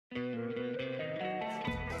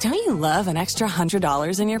Don't you love an extra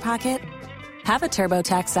 $100 in your pocket? Have a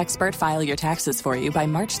TurboTax expert file your taxes for you by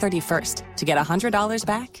March 31st to get $100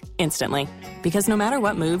 back instantly. Because no matter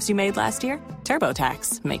what moves you made last year,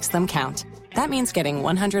 TurboTax makes them count. That means getting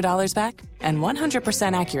 $100 back and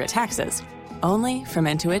 100% accurate taxes, only from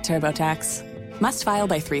Intuit TurboTax. Must file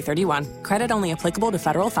by 3/31. Credit only applicable to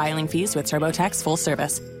federal filing fees with TurboTax full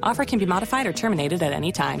service. Offer can be modified or terminated at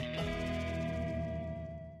any time.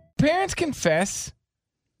 Parents confess,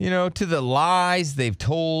 to the lies they've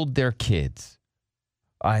told their kids.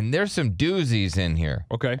 And there's some doozies in here.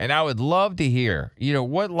 Okay. And I would love to hear,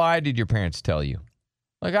 what lie did your parents tell you?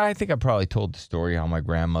 Like, I think I probably told the story how my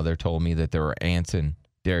grandmother told me that there were ants in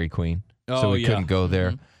Dairy Queen. So we couldn't go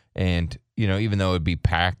there. Mm-hmm. And, even though it would be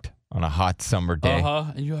packed on a hot summer day. Uh-huh.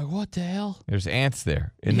 And you're like, what the hell? There's ants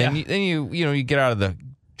there. And then you get out of the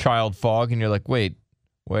child fog and you're like, wait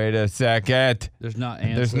a second. There's not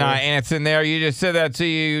ants There's not ants in there. You just said that so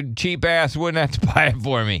you cheap ass wouldn't have to buy it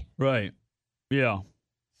for me. Right. Yeah.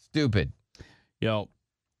 Stupid. Probably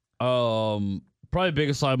the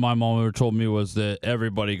biggest lie my mom ever told me was that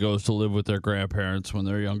everybody goes to live with their grandparents when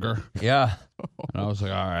they're younger. Yeah. And I was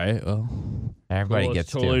like, all right, well. Everybody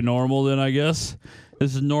gets totally normal then, I guess.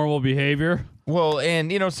 This is normal behavior. Well,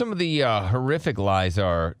 and, some of the horrific lies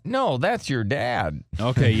are, no, that's your dad.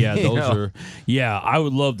 Okay, yeah, those are, I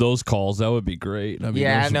would love those calls. That would be great. I mean,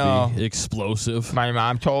 those would be explosive. My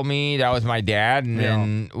mom told me that was my dad, and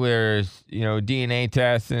then there's, DNA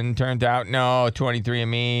tests, and turns out, no,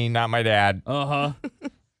 23andMe, not my dad. Uh-huh.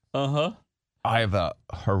 Uh-huh. I have a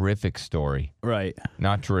horrific story. Right.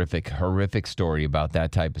 Not terrific, horrific story about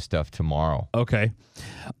that type of stuff tomorrow. Okay.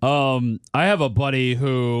 I have a buddy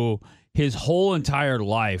who... his whole entire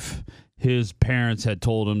life, his parents had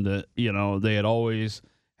told him that, they had always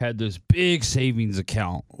had this big savings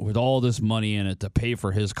account with all this money in it to pay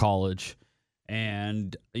for his college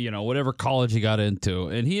and, whatever college he got into.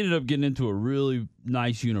 And he ended up getting into a really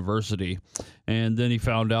nice university. And then he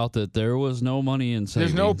found out that there was no money in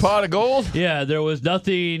savings. There's no pot of gold? Yeah, there was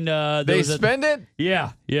nothing. They spend it?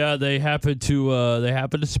 Yeah. They happened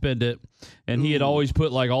to spend it. And he had always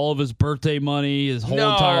put like all of his birthday money, his whole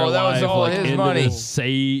entire life, that was all his into money.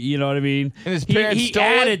 You know what I mean? And his parents he stole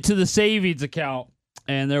added to the savings account,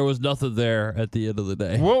 and there was nothing there at the end of the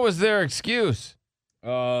day. What was their excuse?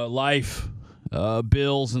 Life,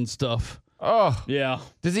 bills and stuff. Oh, yeah.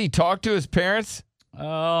 Does he talk to his parents?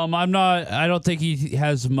 I don't think he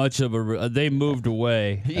has much of a. They moved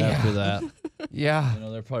away after that. Yeah.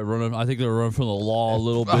 They're probably running. I think they're running from the law a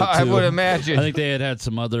little bit, too. I would imagine. I think they had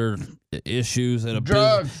some other issues and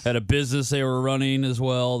a business they were running as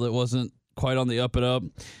well that wasn't quite on the up and up.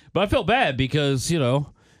 But I felt bad because,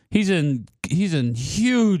 he's in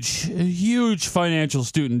huge financial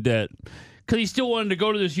student debt because he still wanted to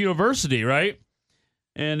go to this university, right?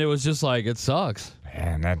 And it was just like, it sucks.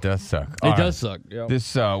 Man, that does suck. It does suck. Yeah.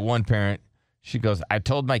 This one parent, she goes, I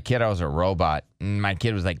told my kid I was a robot. And my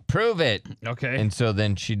kid was like, prove it. Okay. And so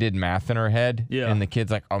then she did math in her head. Yeah. And the kid's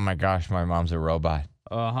like, oh my gosh, my mom's a robot.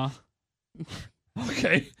 Uh-huh.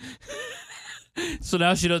 Okay. So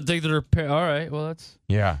now she doesn't think that her parent. All right. Well, that's.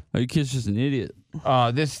 Yeah. Your kid's just an idiot.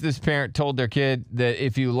 This parent told their kid that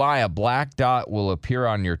if you lie, a black dot will appear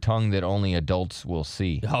on your tongue that only adults will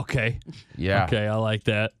see. Okay. Yeah. Okay. I like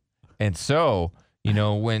that. And so,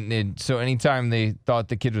 so anytime they thought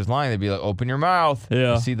the kid was lying, they'd be like, open your mouth.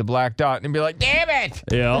 Yeah. See the black dot and be like, damn it.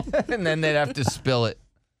 Yeah. And then they'd have to spill it.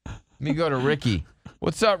 Let me go to Ricky.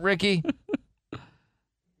 What's up, Ricky?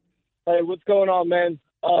 Hey, what's going on, man?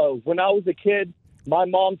 When I was a kid, my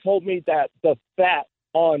mom told me that the fat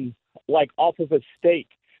on, off of a steak,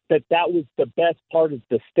 that was the best part of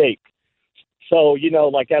the steak. So, as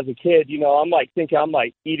a kid, I'm thinking I'm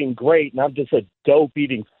eating great, and I'm just a dope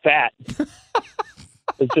eating fat.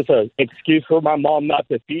 It's just an excuse for my mom not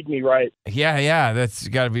to feed me right. Yeah, that's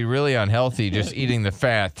got to be really unhealthy, just eating the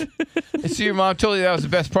fat. So your mom told you that was the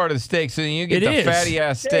best part of the steak, so then you get the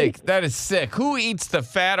fatty-ass steak. That is sick. Who eats the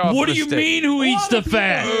fat off What the do you steak? mean who eats the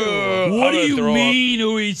fat? What do you mean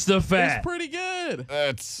who eats the fat? It's pretty good.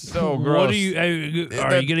 That's so gross. What do you? Are you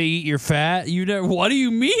going to eat your fat? What do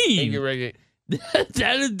you mean? Thank you, Ricky.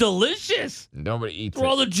 That is delicious. Nobody eats Where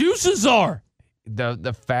all the juices are.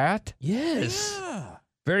 The fat? Yes. Yeah.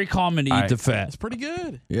 Very common to eat the fat. It's pretty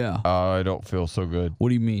good. Yeah. I don't feel so good. What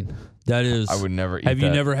do you mean? That is. I would never eat Have you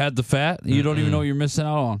that. never had the fat? You don't even know what you're missing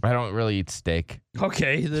out on. I don't really eat steak.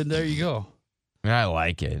 Okay, then there you go. I mean, I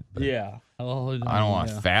like it. Yeah. I don't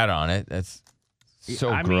want fat on it. That's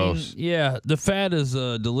so gross. Yeah, the fat is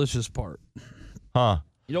a delicious part. Huh.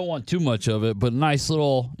 You don't want too much of it, but nice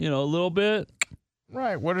little, a little bit.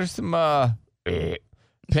 Right. What are some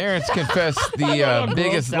Parents confess the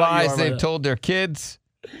biggest lies they've told their kids.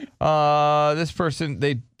 This person,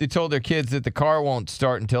 they told their kids that the car won't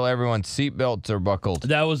start until everyone's seatbelts are buckled.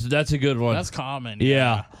 That's a good one. That's common.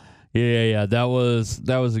 Yeah. That was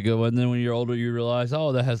a good one. And then when you're older, you realize,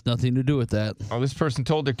 that has nothing to do with that. Oh, this person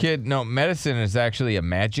told their kid, no, medicine is actually a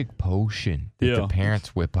magic potion that the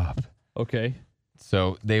parents whip up. Okay.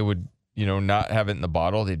 So they would, not have it in the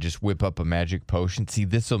bottle. They just whip up a magic potion. See,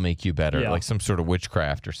 this will make you better, like some sort of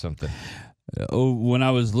witchcraft or something. When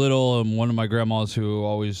I was little, one of my grandmas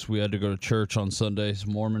we had to go to church on Sundays,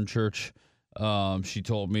 Mormon church. She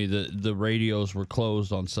told me that the radios were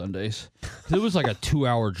closed on Sundays. It was like a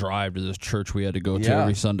 2-hour drive to this church we had to go to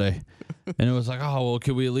every Sunday. And it was like,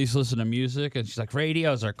 can we at least listen to music? And she's like,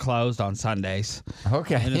 radios are closed on Sundays.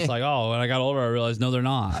 Okay. And it's like, when I got older, I realized, no, they're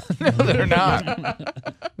not. No, they're not.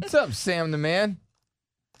 What's up, Sam the man?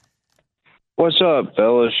 What's up,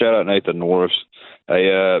 fellas? Shout out Nathan Norris.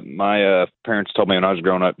 Hey, my parents told me when I was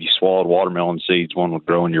growing up, you swallowed watermelon seeds, one would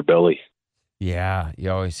grow in your belly. Yeah,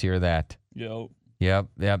 you always hear that. Yep.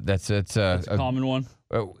 That's a common one.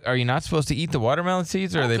 Are you not supposed to eat the watermelon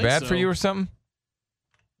seeds, or are they bad for you or something?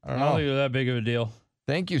 I don't know. think they're that big of a deal.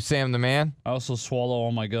 Thank you, Sam the man. I also swallow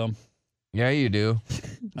all my gum. Yeah, you do.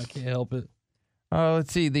 I can't help it.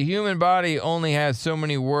 Let's see. The human body only has so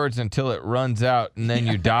many words until it runs out, and then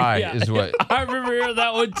you die. Is what I remember hearing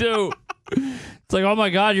that one too. It's like, oh my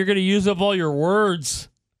God, you're gonna use up all your words.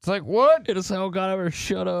 It's like, what? It's like, oh God, I better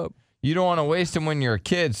shut up. You don't want to waste them when you're a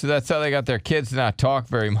kid, so that's how they got their kids to not talk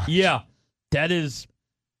very much. Yeah, that is.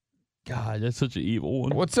 God, that's such an evil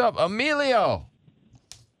one. What's up, Emilio?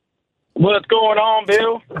 What's going on,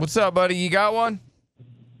 Bill? What's up, buddy? You got one?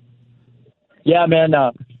 Yeah, man.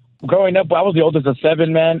 Growing up, I was the oldest of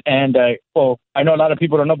 7, man. And, I know a lot of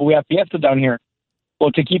people don't know, but we have Fiesta down here.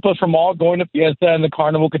 Well, to keep us from all going to Fiesta and the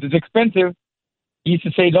carnival because it's expensive, he used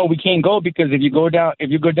to say, no, we can't go because if you go down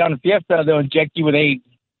to Fiesta, they'll inject you with AIDS.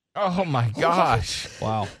 Oh, my gosh.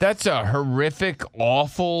 Wow. That's a horrific,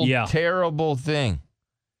 awful, terrible thing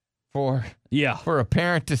for a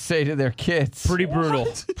parent to say to their kids. Pretty brutal.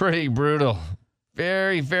 Pretty brutal.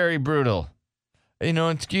 Very, very brutal.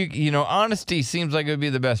 Honesty seems like it would be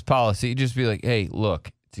the best policy. You just be like, hey,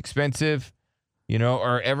 look, it's expensive,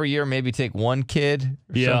 or every year maybe take one kid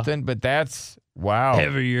or something. But that's, wow.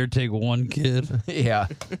 Every year take one kid. Yeah.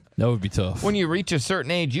 That would be tough. When you reach a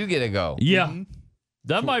certain age, you get to go. Yeah. Mm-hmm.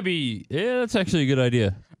 That might be, that's actually a good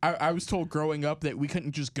idea. I was told growing up that we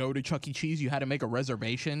couldn't just go to Chuck E. Cheese. You had to make a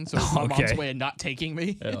reservation. So it's my mom's way of not taking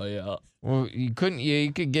me. Hell yeah. Well, you couldn't.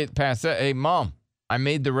 You could get past that. Hey, Mom, I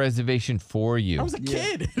made the reservation for you. I was a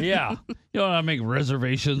kid. Yeah. You don't have to make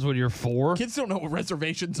reservations when you're 4. Kids don't know what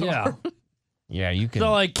reservations are. Yeah, you can. It's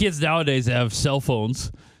not like kids nowadays have cell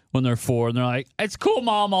phones when they're 4, and they're like, it's cool,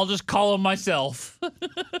 Mom. I'll just call them myself.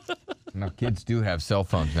 No, kids do have cell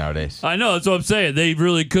phones nowadays. I know. That's what I'm saying. They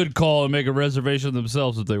really could call and make a reservation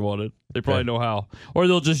themselves if they wanted. They probably know how. Or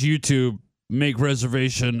they'll just YouTube, make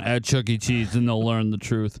reservation at Chuck E. Cheese, and they'll learn the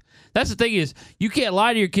truth. That's the thing is, you can't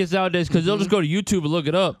lie to your kids nowadays because they'll just go to YouTube and look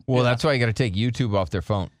it up. Well, that's why you got to take YouTube off their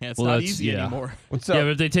phone. Yeah, it's not easy anymore. What's up? Yeah, but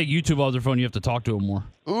if they take YouTube off their phone, you have to talk to them more.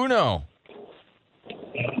 Uno.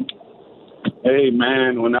 Hey,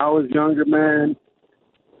 man, when I was younger, man,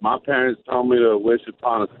 my parents told me to wish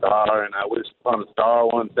upon a star, and I wished upon a star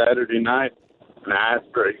one Saturday night, and I asked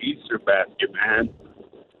for an Easter basket, man.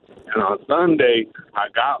 And on Sunday, I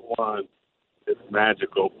got one. It's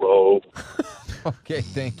magical, bro. Okay,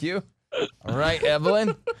 thank you. All right,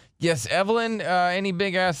 Evelyn. Yes, Evelyn, any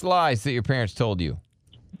big-ass lies that your parents told you?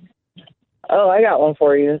 Oh, I got one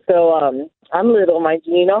for you. So, I'm little, mind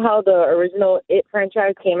you. You know how the original It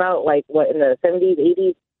franchise came out, in the 70s,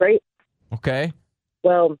 80s, right? Okay.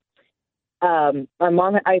 Well,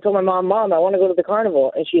 I told my mom, I want to go to the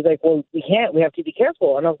carnival. And she's like, well, we can't. We have to be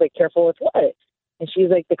careful. And I was like, careful with what? And she's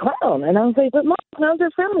like, the clown. And I was like, but Mom, clowns are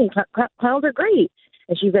friendly. Clowns are great.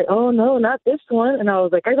 And she's like, oh, no, not this one. And I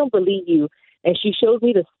was like, I don't believe you. And she showed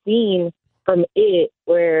me the scene from It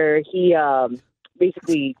where he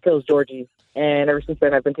basically kills Georgie. And ever since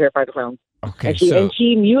then, I've been terrified of clowns. Okay, and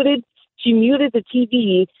she muted the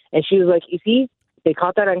TV, and she was like, you see, they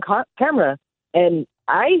caught that on camera. And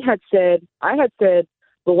I had said,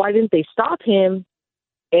 well, why didn't they stop him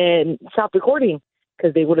and stop recording?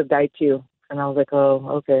 Because they would have died too. And I was like,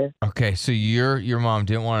 oh, okay. Okay, so your mom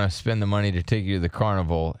didn't want to spend the money to take you to the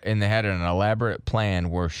carnival, and they had an elaborate plan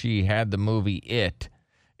where she had the movie It,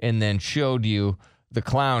 and then showed you the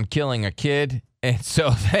clown killing a kid, and so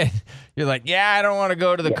then you're like, yeah, I don't want to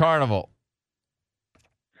go to the carnival.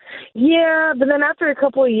 Yeah, but then after a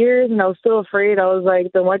couple of years, and I was still afraid, I was like,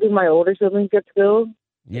 then why do my older siblings get to go?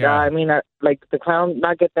 Yeah. I mean, like the clown,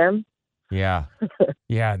 not get them. Yeah.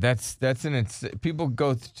 Yeah, that's people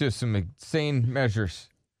go to some insane measures,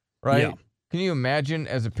 right? Yeah. Can you imagine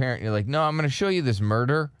as a parent, you're like, no, I'm going to show you this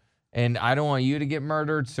murder, and I don't want you to get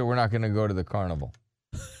murdered, so we're not going to go to the carnival.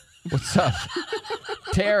 What's up?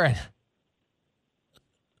 Taryn.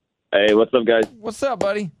 Hey, what's up, guys? What's up,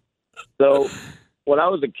 buddy? So, when I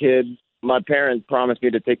was a kid, my parents promised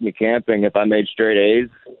me to take me camping if I made straight A's.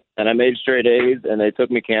 And I made straight A's, and they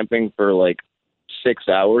took me camping for like 6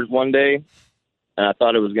 hours one day. And I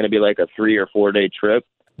thought it was going to be like a 3 or 4 day trip.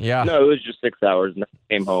 Yeah. No, it was just 6 hours, and I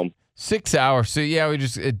came home. 6 hours. So, yeah, we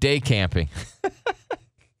just day camping.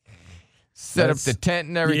 Set up the tent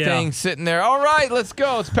and everything, sitting there. All right, let's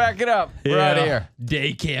go. Let's pack it up. We're out of here.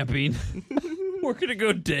 Day camping. We're going to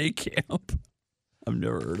go day camp. I've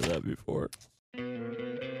never heard of that before.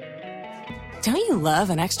 Don't you love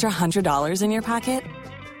an extra $100 in your pocket?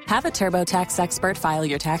 Have a TurboTax expert file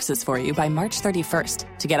your taxes for you by March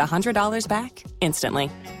 31st to get $100 back instantly.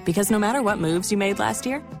 Because no matter what moves you made last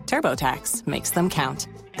year, TurboTax makes them count.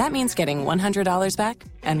 That means getting $100 back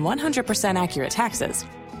and 100% accurate taxes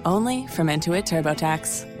only from Intuit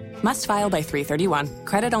TurboTax. Must file by 3/31.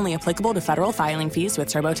 Credit only applicable to federal filing fees with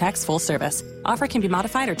TurboTax full service. Offer can be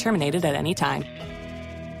modified or terminated at any time.